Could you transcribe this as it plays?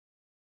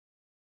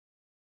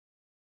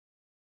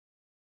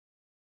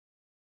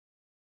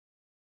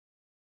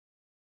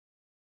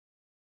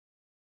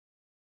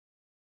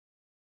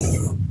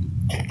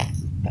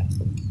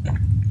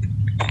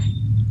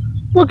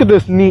Look at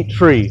this neat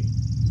tree.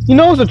 You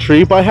know it's a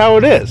tree by how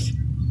it is.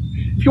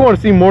 If you want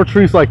to see more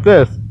trees like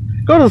this,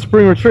 go to the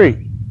spring retreat.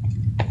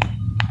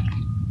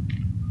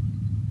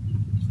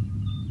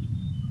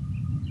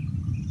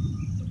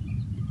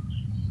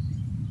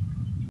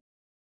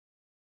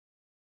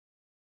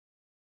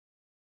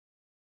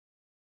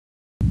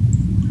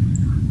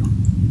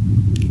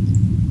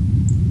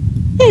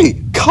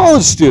 Hey,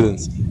 college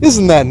students!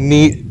 Isn't that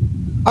neat?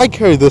 I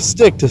carry this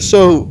stick to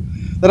show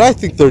that I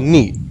think they're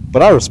neat,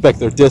 but I respect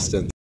their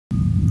distance.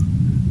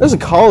 There's a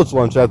college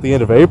lunch at the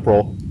end of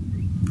April.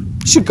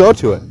 You should go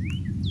to it.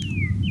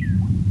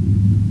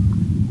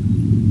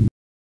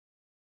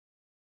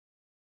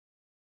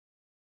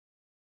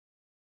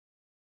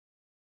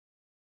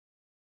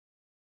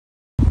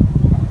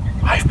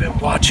 I've been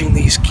watching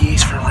these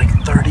geese for like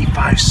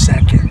 35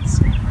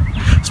 seconds.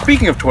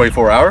 Speaking of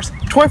 24 hours,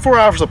 24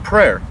 hours of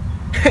prayer.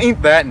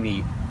 Ain't that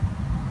neat?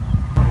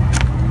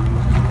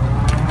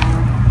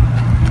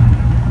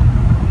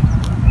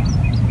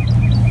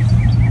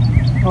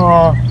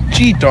 Aw,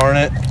 gee darn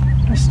it.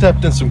 I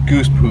stepped in some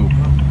goose poop.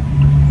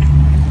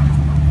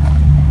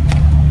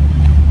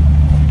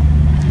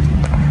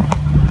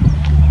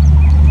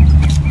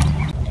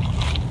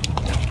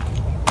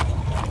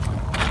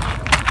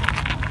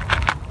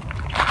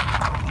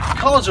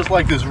 College is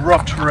like this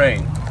rough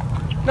terrain.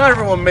 Not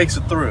everyone makes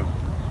it through,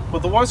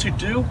 but the ones who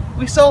do,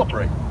 we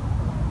celebrate.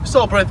 We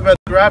celebrate them at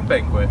the grad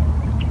banquet.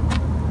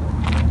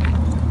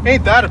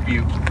 Ain't that a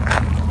beaut?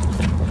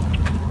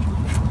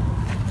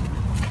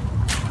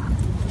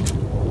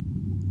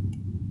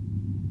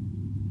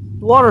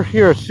 The water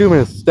here at Schumann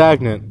is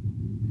stagnant.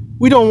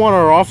 We don't want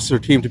our officer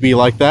team to be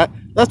like that.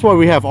 That's why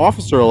we have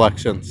officer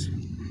elections.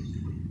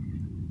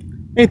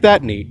 Ain't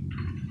that neat?